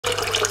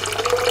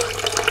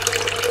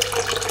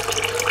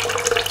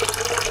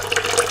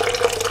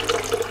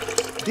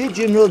Did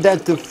you know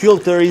that the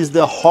filter is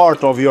the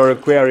heart of your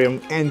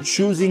aquarium and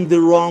choosing the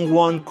wrong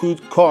one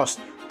could cost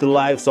the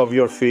lives of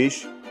your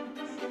fish?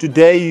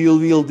 Today you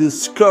will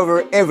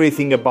discover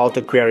everything about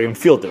aquarium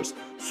filters,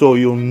 so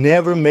you'll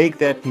never make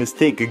that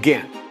mistake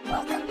again.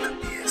 Welcome to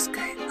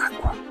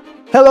psk.aqua.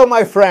 Hello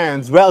my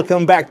friends,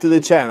 welcome back to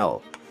the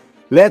channel.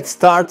 Let's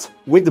start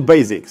with the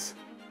basics.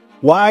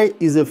 Why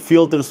is a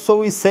filter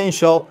so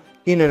essential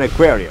in an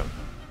aquarium?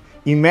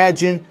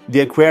 Imagine the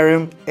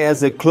aquarium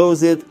as a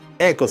closed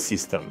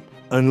ecosystem.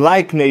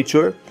 Unlike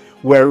nature,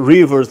 where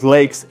rivers,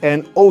 lakes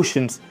and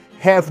oceans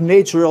have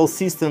natural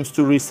systems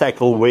to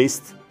recycle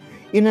waste,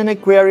 in an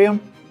aquarium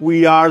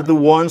we are the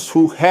ones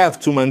who have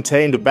to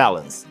maintain the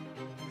balance.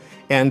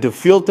 And the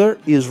filter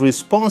is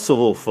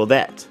responsible for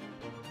that.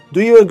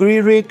 Do you agree,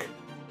 Rick?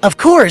 Of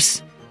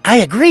course,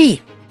 I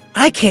agree.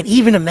 I can't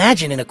even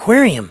imagine an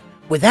aquarium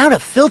without a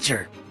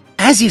filter.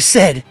 As you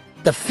said,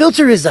 the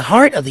filter is the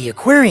heart of the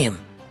aquarium.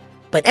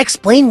 But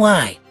explain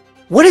why.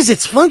 What is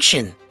its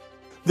function?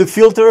 The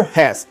filter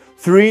has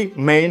three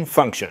main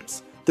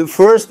functions. The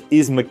first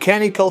is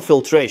mechanical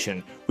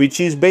filtration, which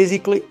is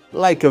basically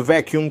like a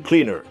vacuum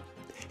cleaner.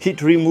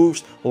 It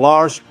removes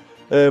large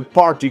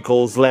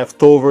particles,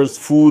 leftovers,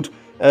 food,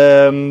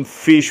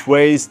 fish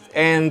waste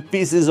and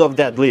pieces of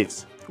dead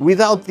leaves.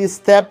 Without this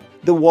step,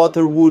 the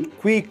water would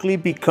quickly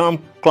become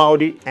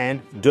cloudy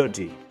and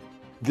dirty.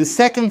 The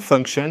second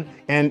function,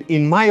 and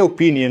in my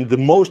opinion the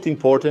most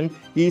important,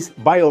 is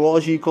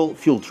biological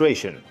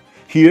filtration.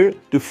 Here,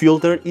 the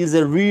filter is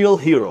a real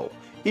hero.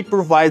 It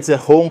provides a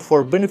home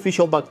for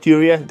beneficial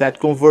bacteria that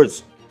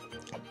converts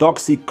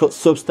toxic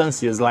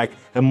substances like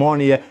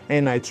ammonia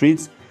and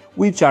nitrates,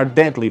 which are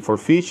deadly for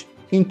fish,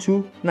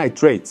 into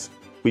nitrates,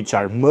 which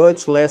are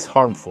much less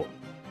harmful.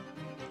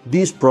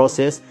 This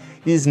process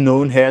is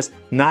known as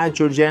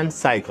nitrogen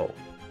cycle.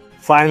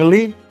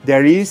 Finally,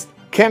 there is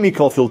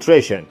chemical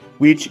filtration,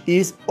 which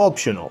is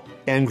optional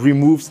and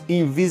removes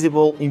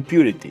invisible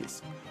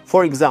impurities.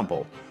 For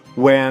example,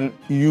 when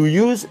you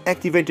use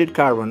activated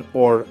carbon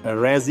or a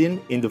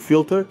resin in the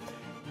filter,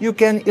 you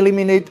can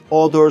eliminate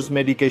odors,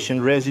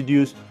 medication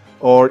residues,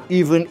 or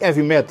even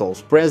heavy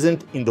metals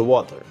present in the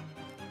water.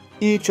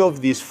 Each of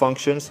these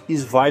functions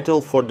is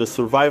vital for the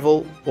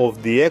survival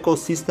of the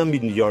ecosystem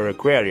in your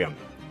aquarium.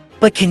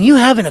 But can you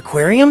have an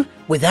aquarium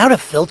without a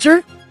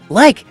filter?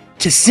 Like,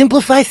 to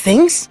simplify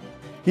things?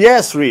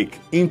 Yes, Rick,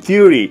 in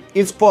theory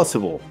it's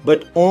possible,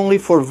 but only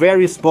for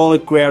very small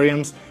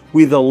aquariums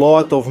with a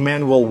lot of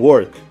manual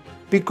work,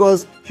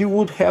 because you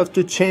would have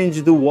to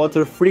change the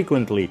water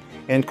frequently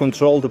and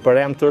control the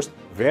parameters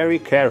very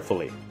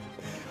carefully.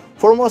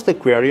 For most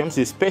aquariums,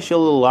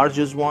 especially the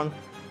largest one,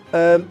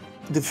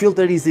 the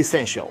filter is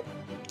essential.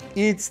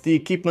 It's the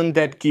equipment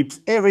that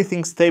keeps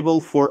everything stable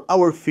for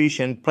our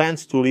fish and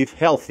plants to live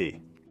healthy.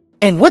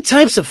 And what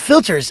types of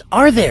filters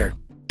are there?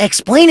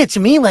 Explain it to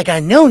me like I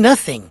know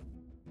nothing.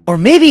 Or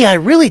maybe I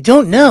really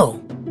don't know.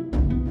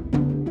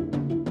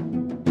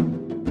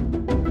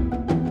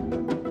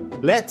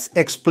 Let's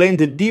explain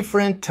the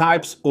different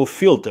types of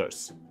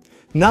filters.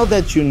 Now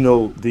that you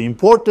know the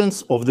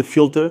importance of the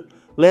filter,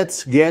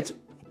 let's get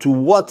to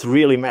what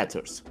really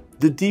matters.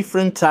 The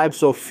different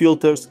types of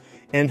filters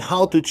and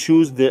how to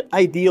choose the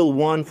ideal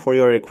one for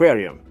your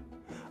aquarium.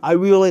 I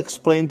will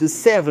explain the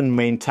 7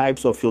 main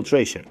types of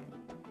filtration.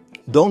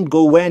 Don't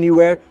go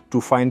anywhere to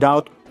find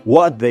out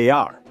what they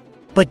are.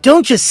 But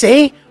don't just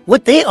say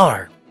what they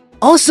are.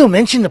 Also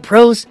mention the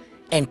pros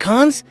and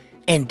cons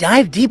and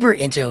dive deeper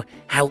into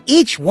how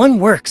each one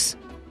works.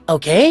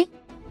 Okay?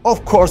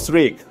 Of course,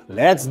 Rick.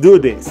 Let's do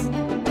this.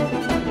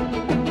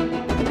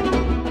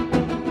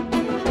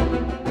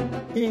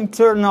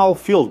 Internal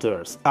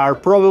filters are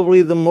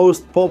probably the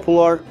most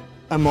popular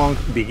among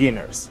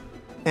beginners.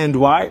 And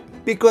why?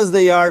 Because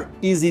they are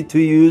easy to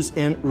use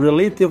and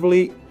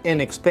relatively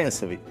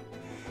inexpensive.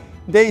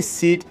 They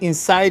sit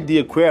inside the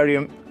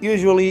aquarium,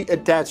 usually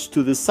attached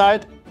to the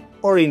side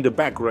or in the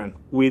background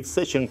with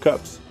suction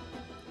cups.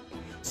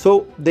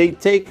 So they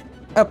take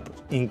up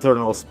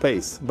internal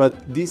space, but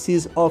this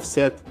is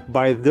offset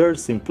by their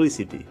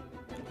simplicity.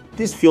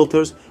 These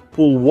filters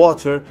pull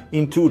water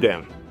into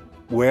them,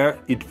 where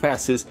it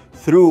passes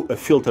through a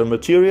filter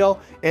material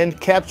and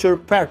captures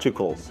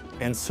particles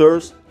and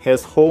serves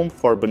as home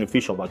for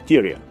beneficial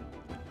bacteria.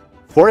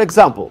 For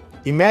example,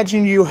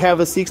 imagine you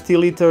have a 60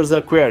 liters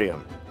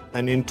aquarium.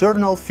 An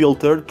internal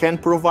filter can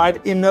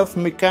provide enough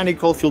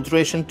mechanical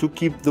filtration to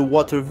keep the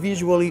water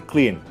visually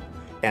clean,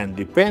 and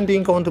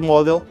depending on the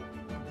model,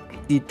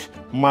 it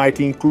might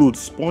include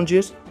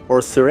sponges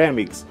or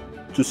ceramics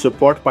to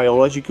support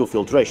biological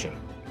filtration.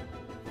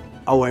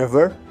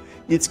 However,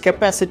 its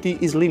capacity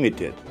is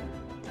limited.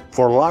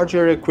 For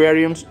larger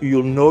aquariums,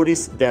 you'll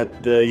notice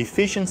that the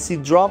efficiency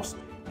drops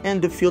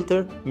and the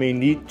filter may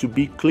need to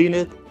be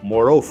cleaned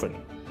more often.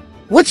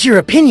 What's your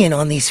opinion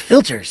on these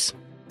filters?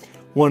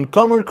 One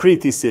common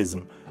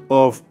criticism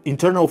of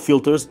internal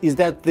filters is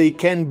that they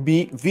can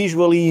be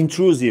visually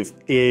intrusive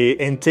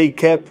and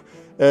take up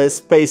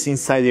space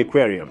inside the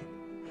aquarium.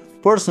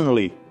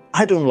 Personally,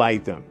 I don't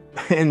like them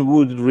and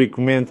would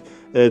recommend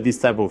this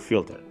type of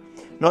filter.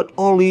 Not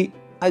only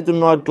I do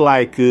not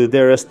like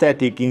their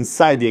aesthetic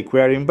inside the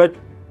aquarium, but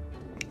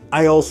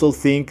I also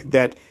think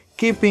that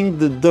keeping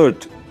the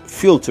dirt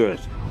filtered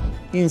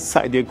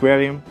inside the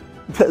aquarium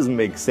doesn't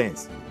make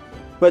sense.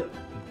 But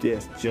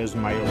that's just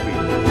my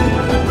opinion.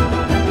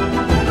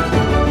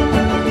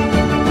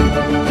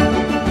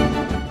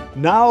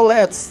 Now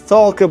let's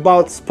talk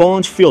about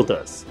sponge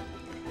filters.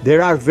 They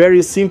are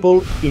very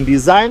simple in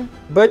design,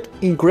 but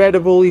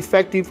incredibly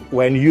effective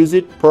when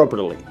used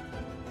properly.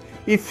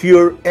 If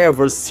you've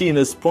ever seen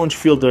a sponge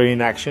filter in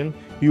action,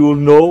 you will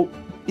know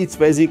it's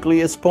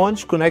basically a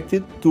sponge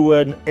connected to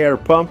an air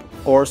pump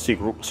or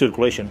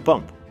circulation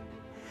pump.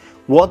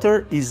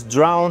 Water is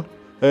drawn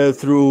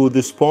through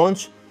the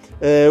sponge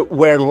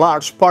where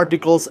large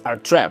particles are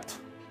trapped,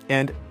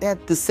 and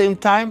at the same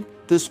time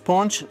the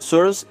sponge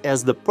serves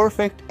as the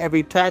perfect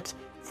habitat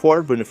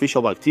for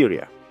beneficial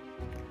bacteria.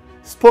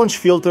 Sponge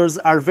filters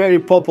are very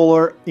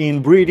popular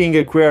in breeding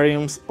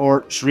aquariums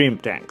or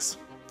shrimp tanks.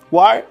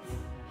 Why?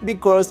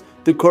 Because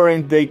the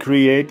current they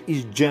create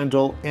is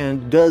gentle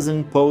and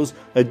doesn't pose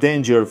a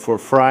danger for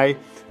fry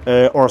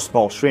or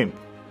small shrimp.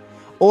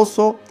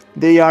 Also,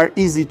 they are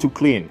easy to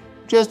clean.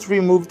 Just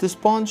remove the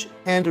sponge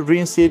and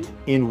rinse it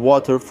in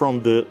water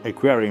from the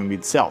aquarium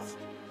itself.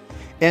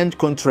 And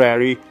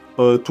contrary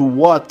to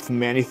what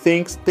many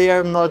think, they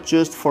are not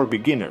just for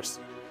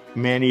beginners.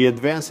 Many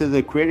advanced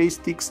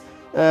aquaristics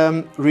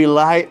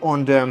rely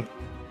on them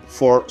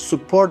for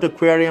support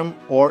aquarium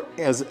or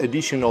as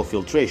additional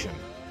filtration.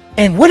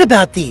 And what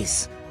about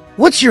these?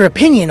 What's your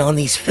opinion on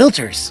these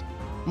filters?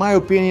 My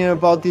opinion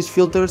about these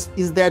filters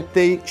is that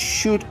they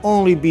should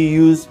only be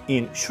used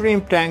in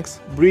shrimp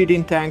tanks,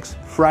 breeding tanks,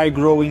 fry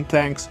growing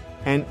tanks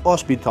and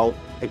hospital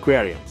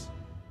aquariums.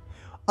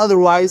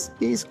 Otherwise,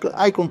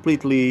 I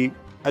completely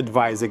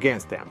advise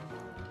against them.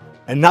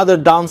 Another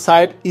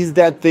downside is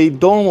that they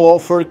don't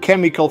offer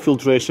chemical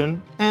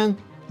filtration and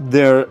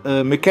their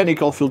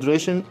mechanical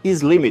filtration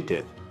is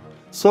limited.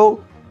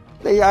 So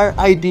they are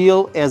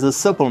ideal as a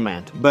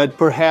supplement, but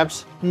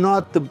perhaps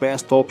not the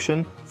best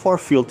option for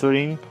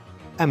filtering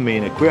a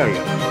main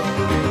aquarium.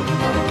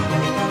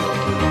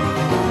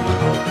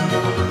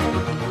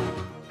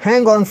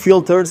 Hang-on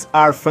filters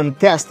are a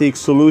fantastic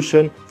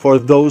solution for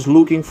those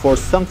looking for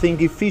something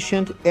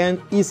efficient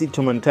and easy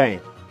to maintain.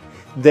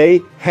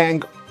 They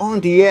hang on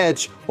the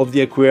edge of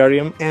the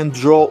aquarium and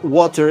draw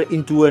water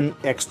into an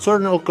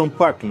external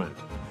compartment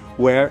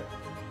where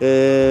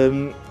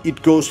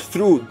it goes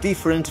through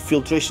different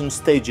filtration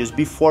stages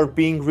before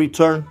being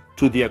returned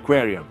to the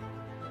aquarium.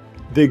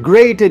 The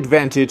great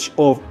advantage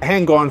of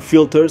hang-on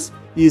filters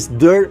is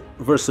their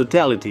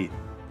versatility.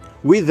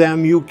 With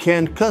them you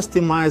can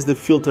customize the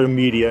filter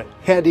media,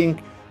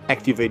 adding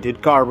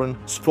activated carbon,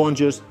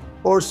 sponges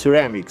or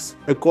ceramics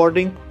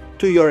according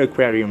to your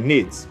aquarium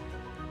needs.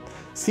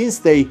 Since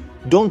they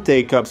don't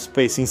take up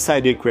space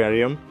inside the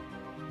aquarium,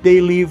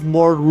 they leave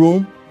more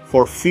room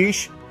for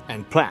fish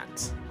and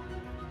plants.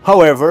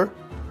 However,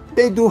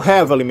 they do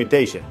have a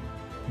limitation.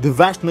 The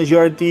vast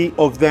majority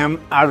of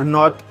them are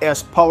not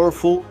as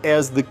powerful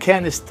as the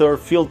canister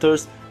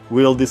filters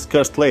we'll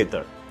discuss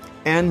later,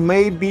 and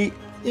may be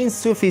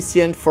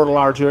insufficient for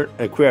larger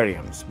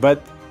aquariums.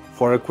 But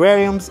for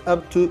aquariums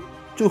up to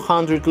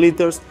 200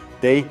 liters,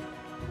 they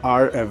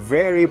are a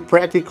very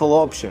practical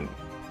option.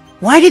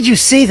 Why did you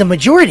say the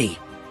majority?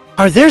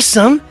 Are there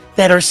some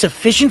that are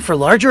sufficient for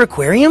larger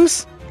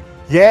aquariums?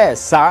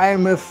 Yes,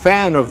 I'm a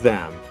fan of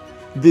them.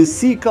 The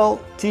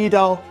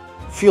Tidal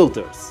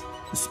filters,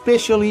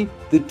 especially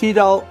the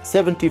Tidal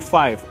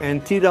 75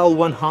 and Tidal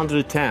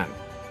 110.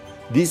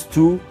 These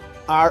two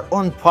are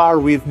on par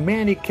with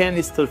many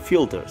canister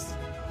filters.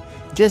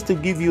 Just to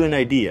give you an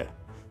idea,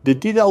 the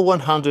Tidal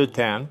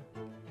 110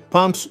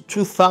 pumps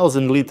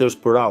 2000 liters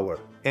per hour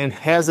and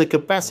has a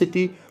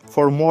capacity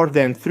for more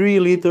than 3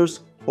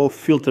 liters of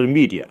filter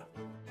media.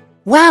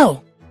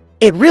 Wow!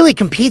 It really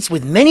competes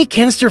with many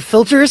canister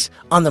filters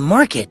on the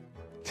market.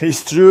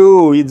 It's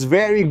true, it's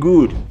very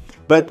good.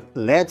 But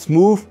let's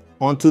move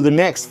on to the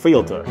next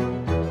filter.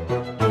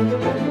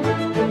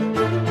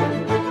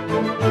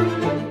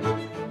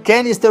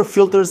 Canister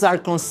filters are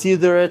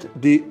considered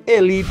the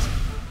elite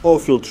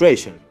of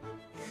filtration.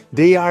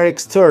 They are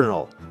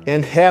external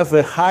and have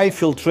a high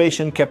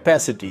filtration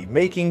capacity,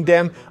 making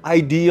them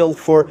ideal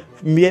for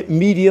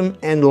medium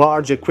and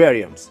large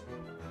aquariums.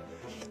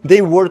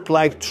 They work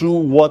like true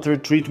water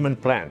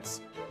treatment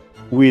plants,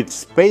 with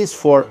space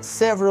for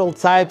several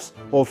types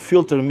of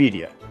filter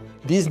media.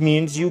 This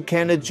means you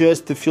can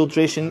adjust the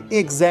filtration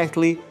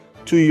exactly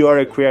to your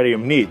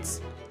aquarium needs.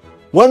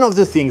 One of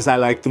the things I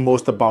like the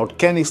most about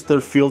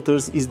canister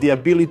filters is the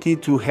ability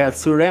to add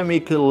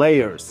ceramic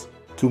layers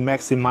to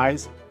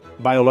maximize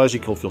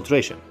biological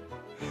filtration.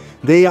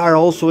 They are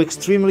also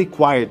extremely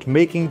quiet,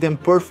 making them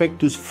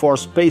perfect for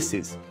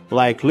spaces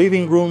like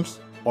living rooms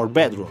or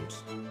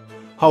bedrooms.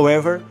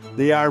 However,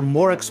 they are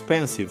more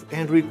expensive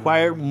and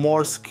require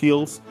more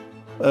skills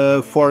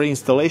for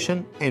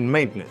installation and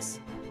maintenance.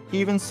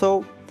 Even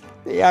so,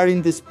 they are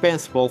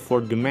indispensable for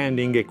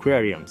demanding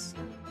aquariums.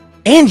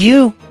 And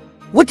you?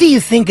 What do you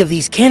think of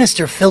these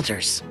canister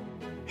filters?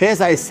 As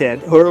I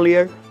said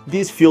earlier,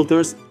 these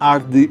filters are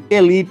the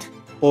elite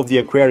of the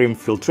aquarium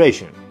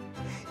filtration.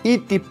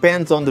 It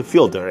depends on the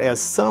filter, as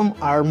some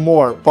are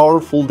more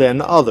powerful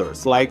than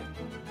others, like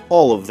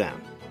all of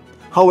them.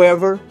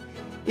 However,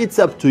 it's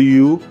up to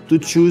you to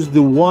choose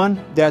the one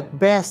that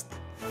best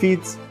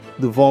fits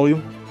the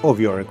volume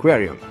of your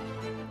aquarium.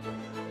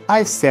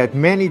 I've said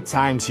many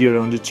times here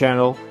on the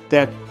channel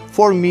that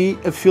for me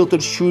a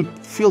filter should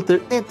filter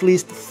at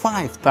least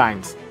 5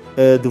 times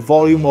the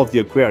volume of the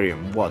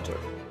aquarium water.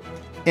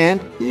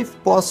 And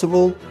if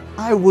possible,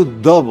 I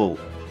would double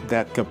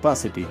that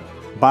capacity,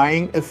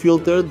 buying a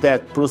filter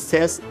that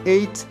processes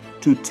 8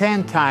 to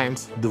 10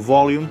 times the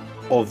volume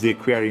of the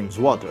aquarium's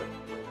water.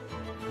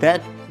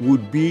 That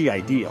would be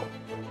ideal.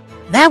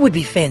 That would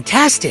be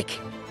fantastic.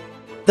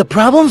 The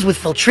problems with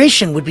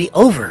filtration would be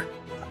over.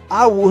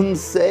 I wouldn't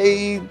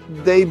say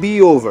they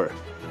be over,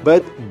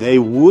 but they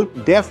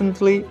would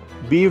definitely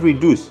be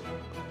reduced.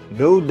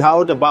 No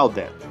doubt about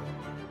that.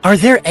 Are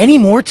there any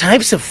more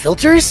types of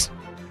filters?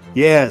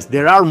 Yes,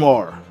 there are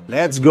more.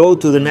 Let's go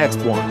to the next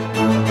one.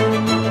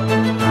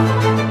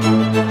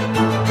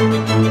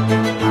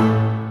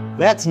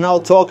 Let's now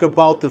talk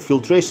about the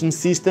filtration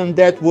system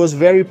that was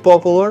very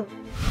popular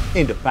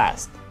in the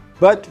past.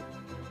 But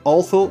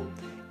although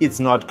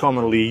it's not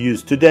commonly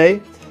used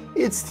today,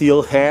 it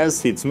still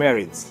has its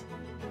merits.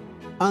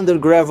 Under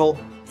gravel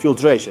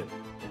filtration.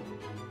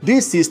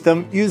 This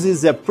system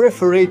uses a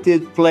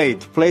perforated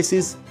plate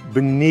placed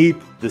beneath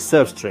the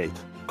substrate,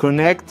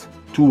 connect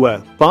to a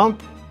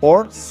pump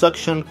or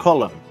suction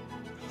column.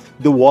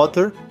 The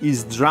water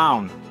is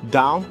drawn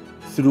down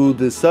through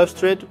the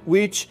substrate,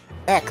 which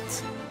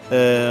acts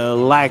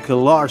like a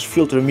large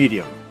filter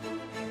medium.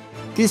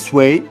 This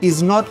way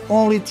is not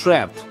only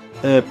trapped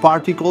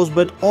particles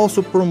but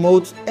also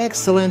promotes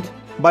excellent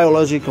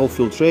biological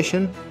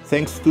filtration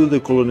thanks to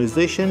the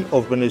colonization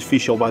of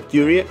beneficial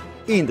bacteria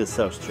in the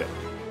substrate.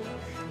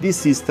 This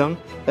system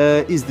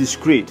is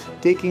discrete,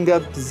 taking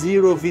up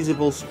zero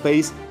visible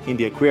space in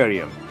the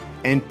aquarium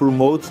and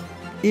promotes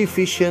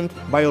efficient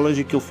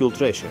biological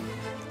filtration.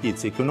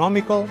 It's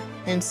economical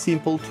and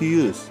simple to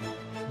use,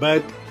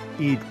 but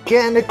it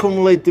can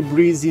accumulate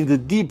debris in the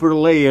deeper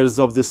layers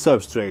of the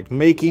substrate,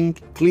 making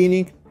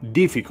cleaning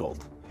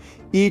difficult.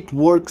 It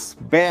works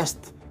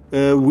best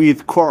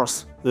with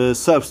coarse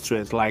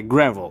substrates like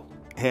gravel,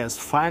 as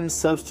fine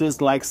substrates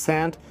like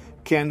sand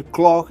can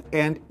clog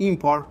and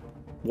impede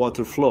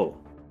water flow.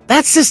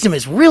 That system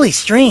is really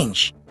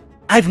strange.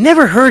 I've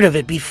never heard of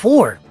it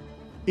before.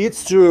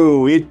 It's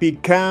true, it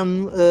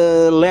became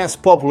less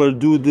popular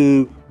due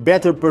to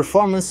better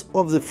performance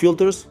of the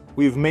filters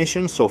we've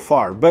mentioned so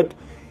far, but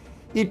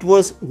it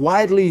was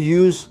widely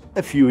used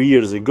a few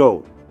years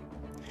ago.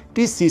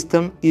 This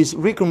system is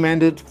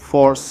recommended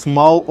for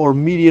small or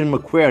medium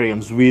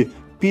aquariums with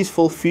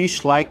peaceful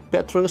fish like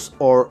petrels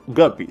or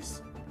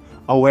guppies.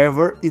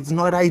 However, it's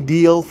not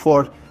ideal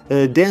for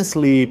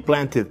densely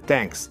planted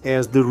tanks,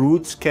 as the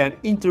roots can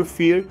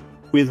interfere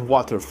with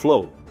water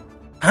flow.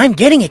 I'm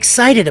getting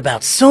excited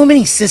about so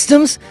many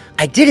systems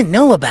I didn't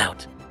know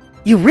about.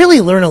 You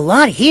really learn a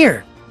lot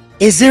here.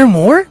 Is there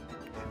more?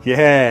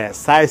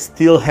 Yes, I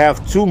still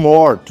have 2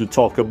 more to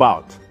talk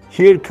about.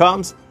 Here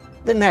comes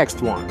the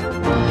next one.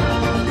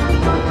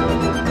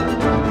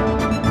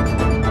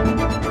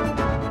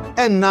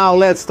 And now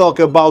let's talk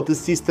about the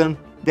system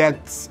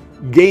that's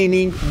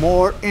gaining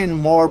more and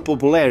more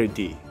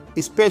popularity,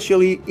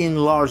 especially in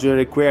larger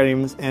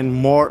aquariums and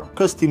more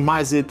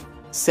customized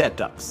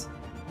setups.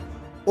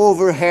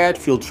 Overhead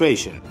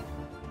filtration.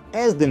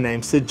 As the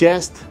name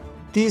suggests,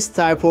 this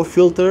type of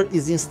filter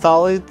is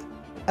installed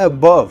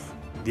above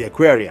the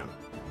aquarium.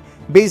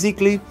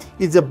 Basically,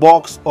 it's a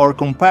box or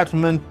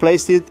compartment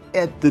placed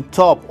at the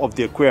top of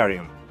the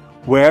aquarium,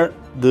 where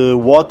the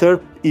water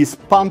is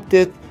pumped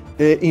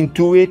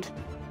into it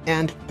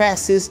and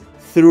passes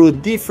through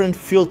different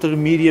filter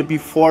media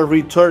before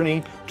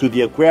returning to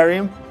the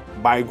aquarium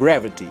by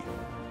gravity.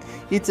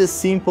 It's a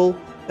simple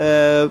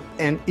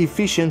and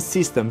efficient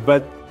system,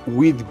 but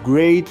with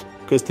great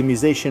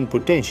customization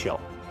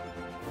potential.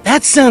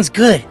 That sounds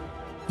good.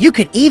 You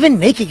could even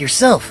make it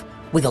yourself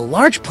with a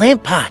large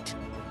plant pot.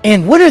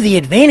 And what are the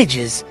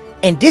advantages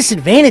and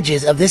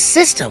disadvantages of this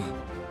system?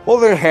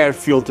 Overhead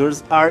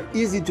filters are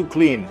easy to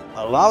clean,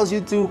 allows you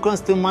to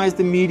customize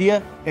the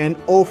media and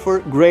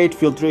offer great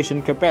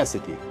filtration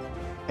capacity.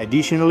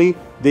 Additionally,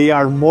 they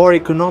are more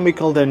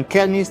economical than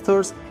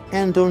canisters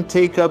and don't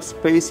take up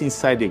space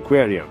inside the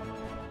aquarium.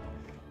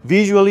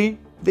 Visually,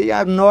 they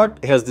are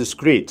not as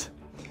discreet,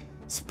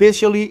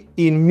 especially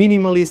in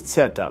minimalist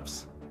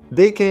setups.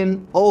 They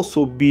can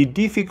also be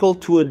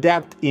difficult to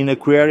adapt in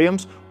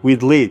aquariums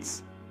with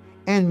lids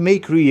and may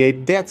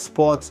create dead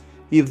spots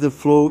if the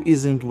flow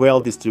isn't well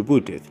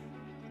distributed.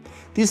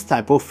 This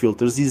type of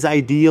filters is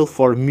ideal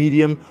for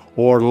medium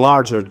or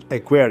larger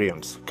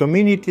aquariums,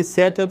 community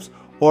setups,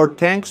 or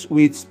tanks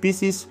with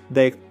species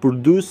that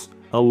produce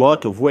a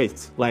lot of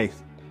waste, like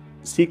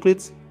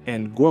cichlids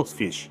and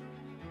goldfish.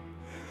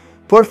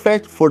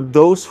 Perfect for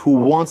those who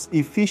want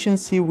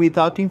efficiency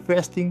without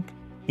investing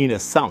in a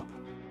sump.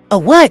 A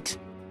what?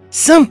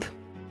 Sump?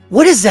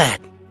 What is that?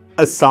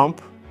 A sump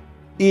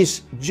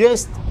is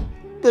just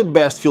the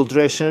best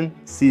filtration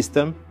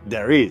system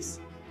there is.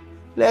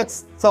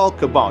 Let's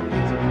talk about it.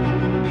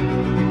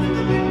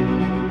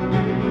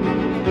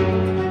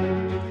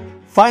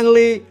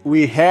 Finally,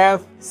 we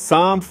have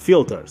sump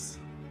filters.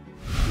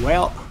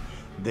 Well,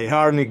 they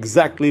aren't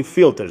exactly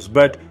filters,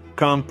 but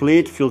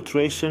complete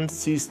filtration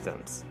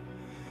systems.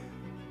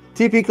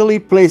 Typically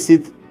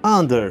placed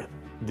under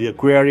the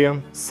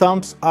aquarium,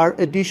 sumps are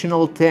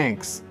additional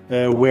tanks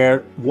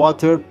where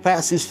water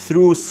passes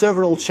through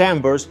several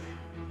chambers,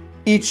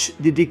 each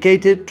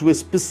dedicated to a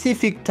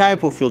specific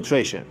type of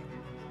filtration.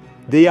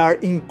 They are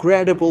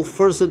incredibly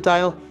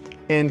versatile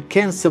and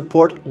can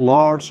support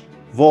large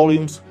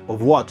volumes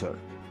of water.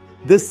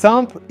 The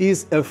sump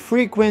is a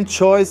frequent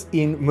choice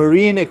in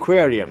marine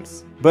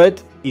aquariums,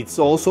 but it's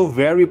also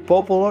very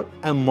popular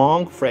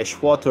among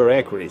freshwater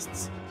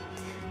aquarists.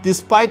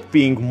 Despite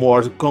being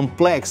more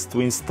complex to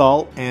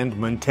install and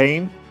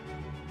maintain,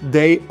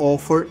 they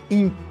offer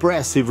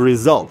impressive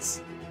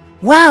results.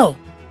 Wow!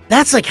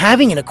 That's like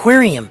having an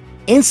aquarium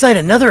inside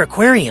another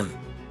aquarium.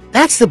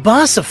 That's the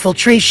boss of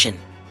filtration.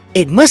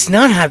 It must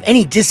not have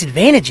any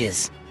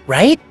disadvantages,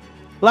 right?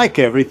 Like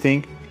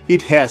everything,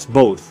 it has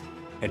both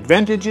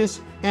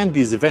advantages and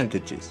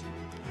disadvantages.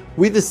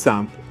 With the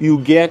sump, you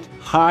get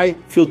high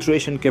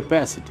filtration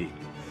capacity,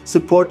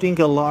 supporting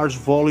a large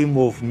volume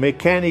of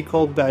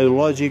mechanical,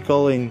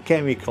 biological and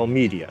chemical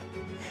media.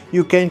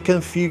 You can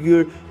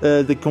configure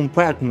the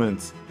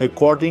compartments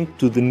according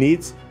to the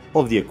needs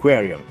of the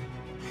aquarium.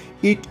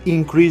 It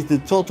increases the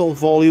total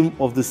volume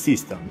of the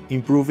system,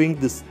 improving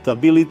the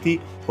stability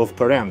of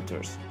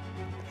parameters.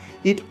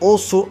 It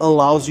also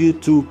allows you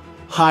to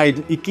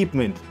hide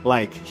equipment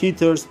like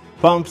heaters,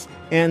 pumps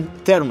and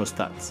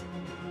thermostats.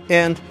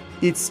 And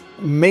its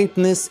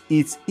maintenance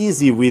is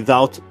easy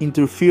without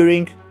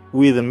interfering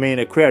with the main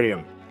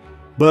aquarium.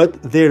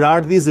 But there are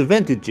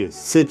disadvantages,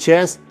 such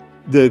as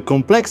the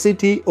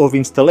complexity of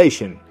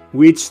installation,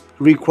 which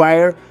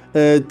require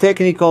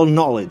technical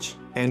knowledge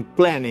and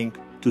planning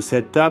to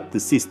set up the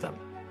system.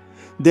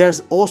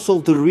 There's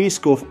also the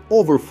risk of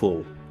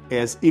overflow,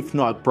 as if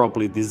not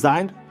properly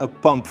designed, a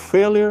pump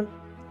failure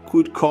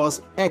could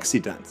cause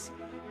accidents.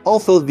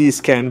 Although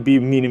this can be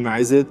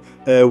minimized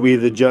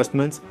with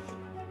adjustments,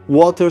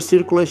 water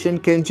circulation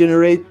can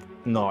generate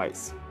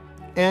noise,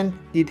 and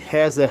it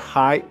has a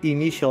high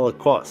initial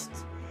cost,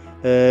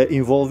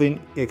 involving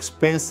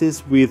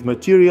expenses with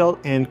material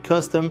and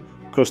custom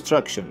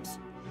constructions.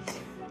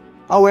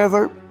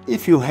 However,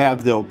 if you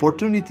have the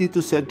opportunity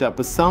to set up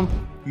a sump,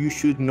 you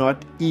should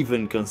not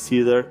even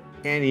consider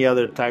any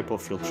other type of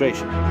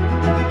filtration.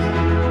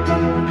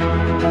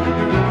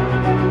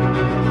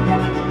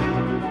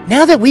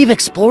 Now that we've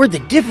explored the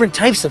different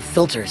types of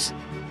filters,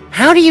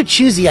 how do you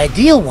choose the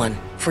ideal one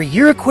for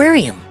your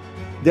aquarium?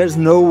 There's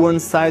no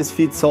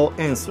one-size-fits-all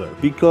answer,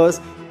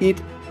 because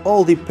it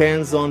all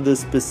depends on the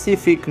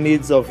specific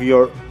needs of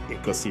your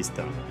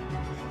ecosystem.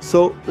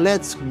 So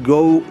let's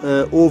go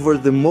over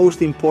the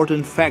most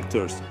important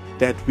factors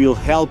that will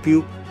help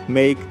you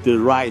make the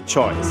right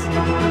choice.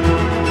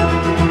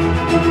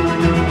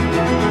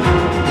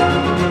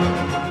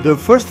 The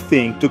first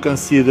thing to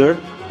consider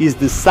is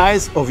the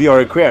size of your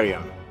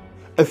aquarium.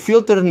 A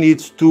filter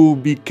needs to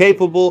be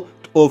capable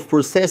of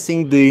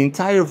processing the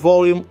entire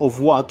volume of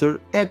water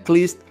at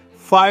least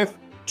 5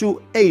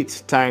 to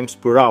 8 times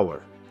per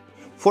hour.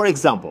 For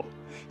example,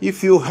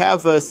 if you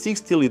have a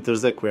 60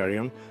 liters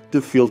aquarium,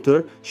 the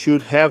filter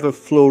should have a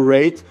flow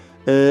rate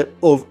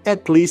of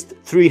at least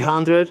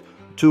 300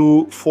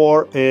 to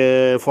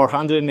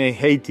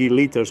 480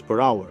 liters per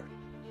hour.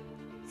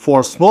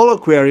 For small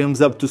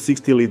aquariums up to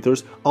 60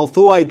 liters,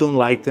 although I don't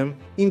like them,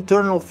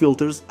 internal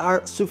filters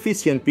are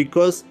sufficient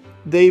because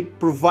they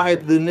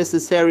provide the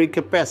necessary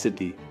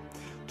capacity.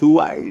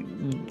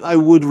 I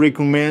would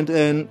recommend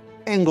an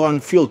hang-on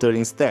filter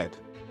instead.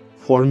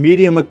 For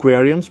medium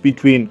aquariums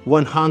between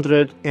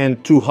 100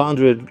 and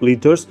 200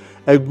 liters,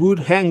 a good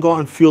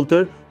hang-on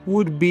filter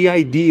would be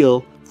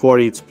ideal for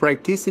its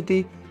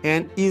practicity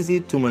and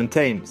easy to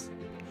maintain.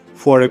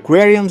 For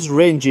aquariums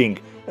ranging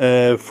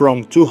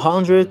from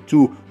 200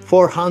 to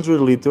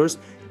 400 liters,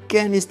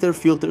 canister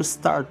filters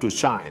start to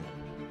shine.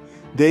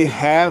 They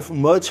have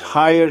much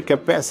higher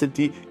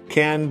capacity,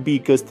 can be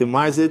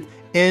customized,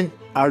 and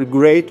are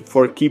great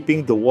for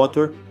keeping the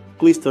water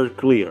crystal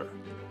clear.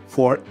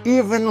 For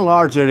even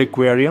larger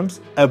aquariums,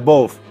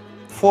 above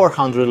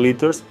 400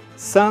 liters,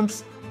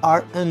 sumps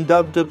are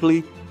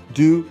undoubtedly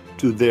due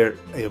to their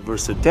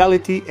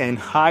versatility and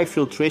high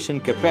filtration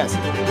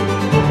capacity.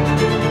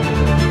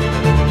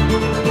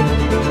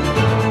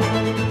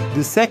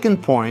 The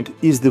second point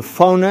is the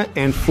fauna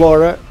and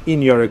flora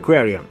in your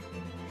aquarium.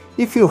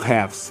 If you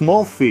have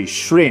small fish,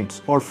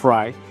 shrimps or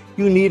fry,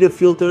 you need a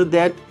filter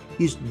that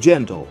is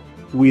gentle,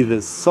 with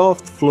a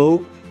soft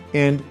flow,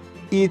 and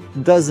it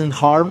doesn't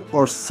harm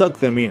or suck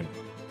them in.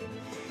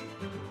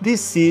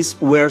 This is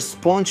where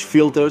sponge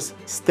filters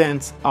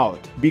stand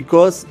out,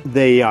 because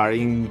they are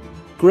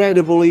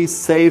incredibly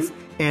safe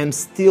and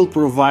still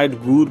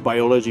provide good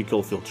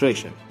biological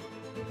filtration.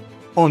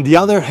 On the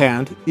other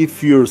hand,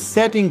 if you're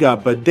setting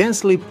up a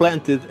densely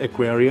planted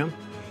aquarium,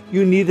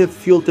 you need a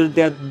filter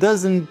that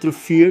doesn't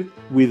interfere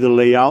with the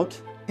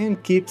layout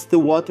and keeps the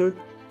water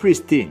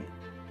pristine.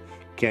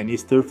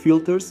 Canister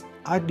filters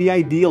are the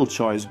ideal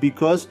choice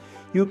because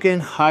you can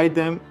hide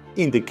them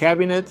in the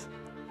cabinet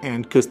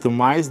and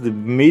customize the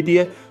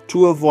media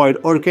to avoid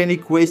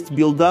organic waste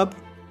buildup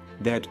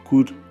that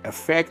could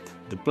affect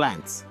the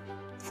plants.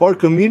 For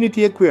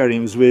community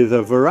aquariums with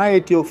a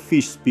variety of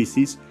fish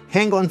species,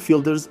 hang-on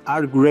filters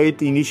are a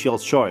great initial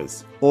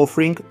choice,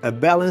 offering a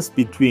balance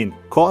between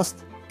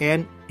cost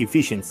and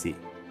efficiency.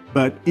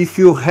 But if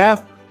you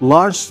have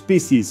large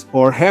species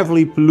or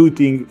heavily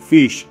polluting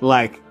fish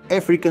like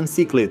African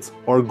cichlids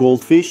or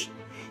goldfish,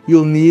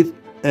 you'll need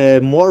a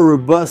more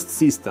robust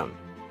system.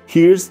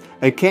 Here's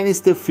a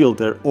canister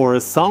filter or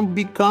a sump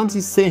becomes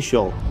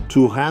essential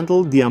to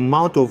handle the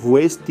amount of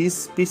waste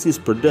this species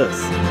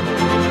produce.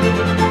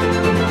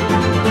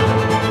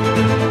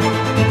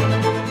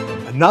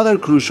 Another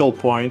crucial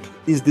point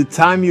is the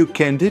time you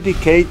can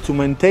dedicate to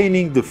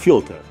maintaining the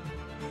filter.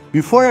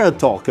 Before I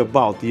talk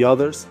about the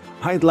others,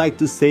 I'd like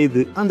to say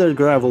the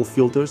undergravel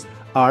filters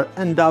are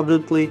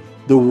undoubtedly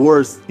the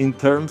worst in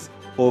terms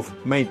of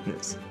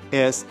maintenance,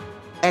 as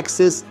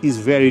access is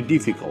very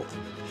difficult.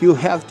 You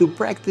have to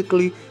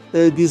practically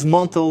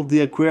dismantle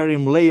the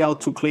aquarium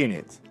layout to clean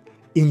it.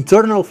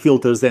 Internal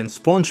filters and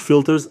sponge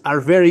filters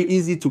are very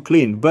easy to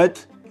clean,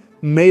 but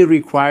may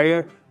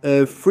require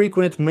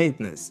frequent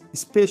maintenance,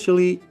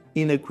 especially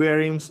in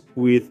aquariums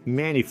with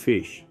many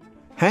fish.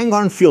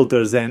 Hang-on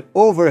filters and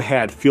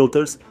overhead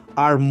filters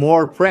are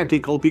more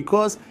practical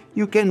because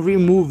you can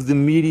remove the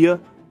media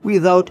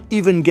without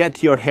even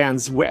get your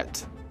hands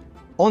wet.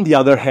 On the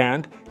other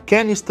hand,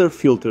 canister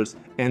filters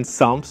and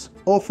sumps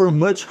offer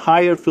much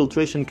higher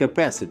filtration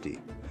capacity,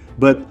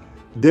 but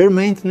their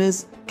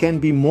maintenance can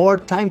be more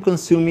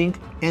time-consuming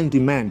and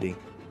demanding.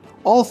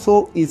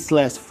 Also, it's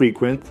less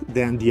frequent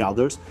than the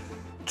others.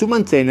 To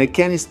maintain a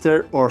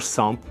canister or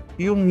sump,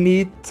 you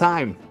need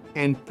time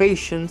and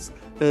patience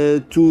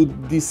to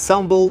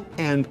disassemble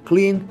and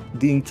clean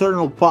the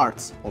internal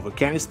parts of a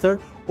canister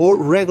or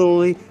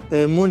regularly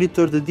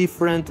monitor the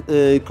different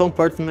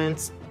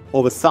compartments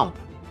of a sump.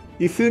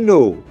 If you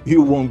know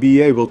you won't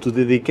be able to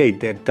dedicate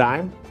that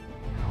time,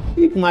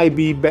 it might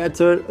be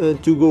better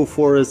to go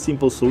for a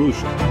simple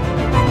solution.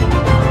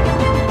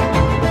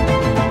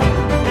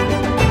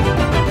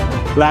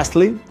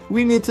 Lastly,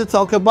 we need to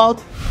talk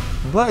about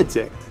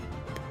budget.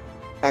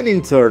 An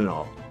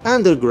internal,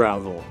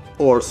 undergravel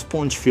or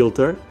sponge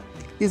filter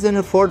is an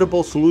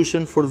affordable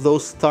solution for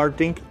those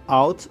starting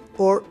out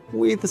or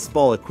with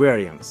small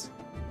aquariums.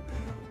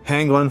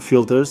 Hang-on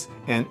filters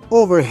and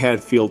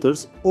overhead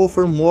filters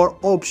offer more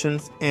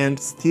options and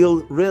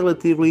still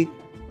relatively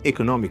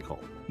economical.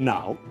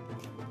 Now,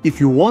 if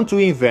you want to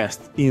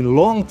invest in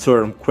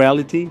long-term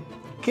quality,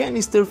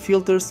 canister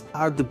filters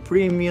are the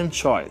premium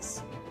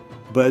choice,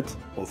 but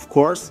of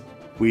course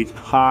with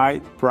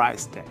high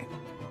price tag.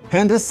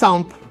 And a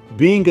sump,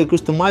 being a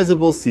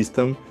customizable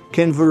system,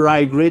 can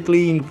vary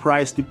greatly in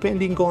price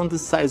depending on the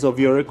size of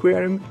your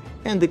aquarium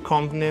and the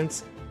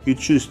components you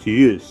choose to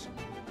use.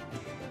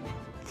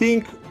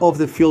 Think of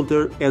the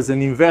filter as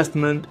an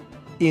investment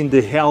in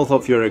the health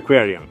of your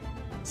aquarium.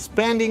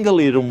 Spending a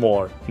little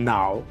more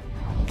now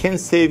can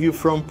save you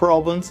from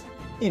problems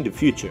in the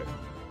future.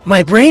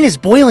 My brain is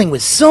boiling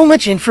with so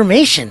much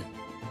information,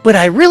 but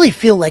I really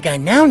feel like I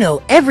now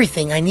know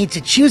everything I need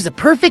to choose the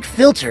perfect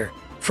filter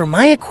for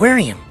my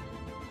aquarium.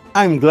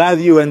 I'm glad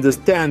you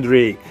understand,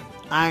 Rick.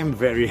 I'm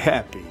very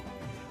happy.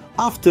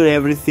 After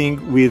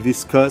everything we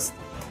discussed,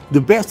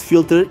 the best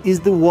filter is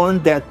the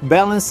one that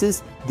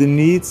balances the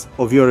needs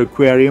of your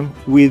aquarium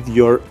with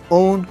your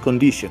own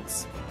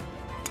conditions.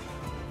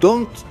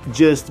 Don't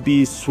just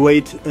be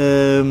swayed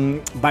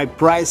by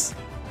price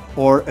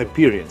or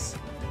appearance.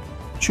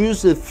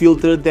 Choose a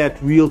filter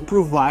that will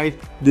provide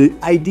the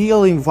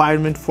ideal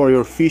environment for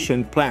your fish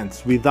and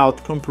plants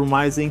without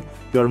compromising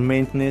your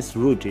maintenance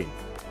routine.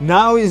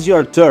 Now is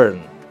your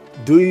turn.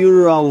 Do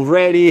you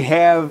already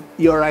have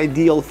your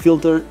ideal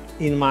filter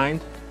in mind,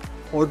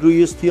 or do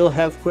you still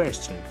have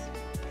questions?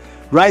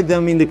 Write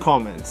them in the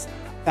comments.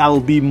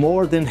 I'll be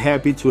more than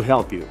happy to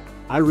help you.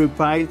 I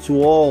reply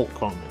to all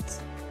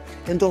comments.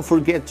 And don't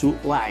forget to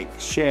like,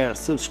 share,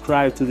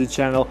 subscribe to the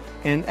channel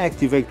and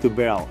activate the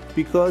bell,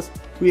 because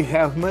we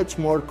have much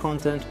more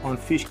content on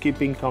fish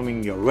keeping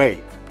coming your way.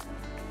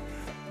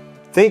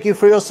 Thank you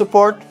for your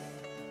support,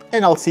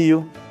 and I'll see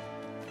you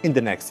in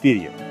the next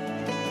video.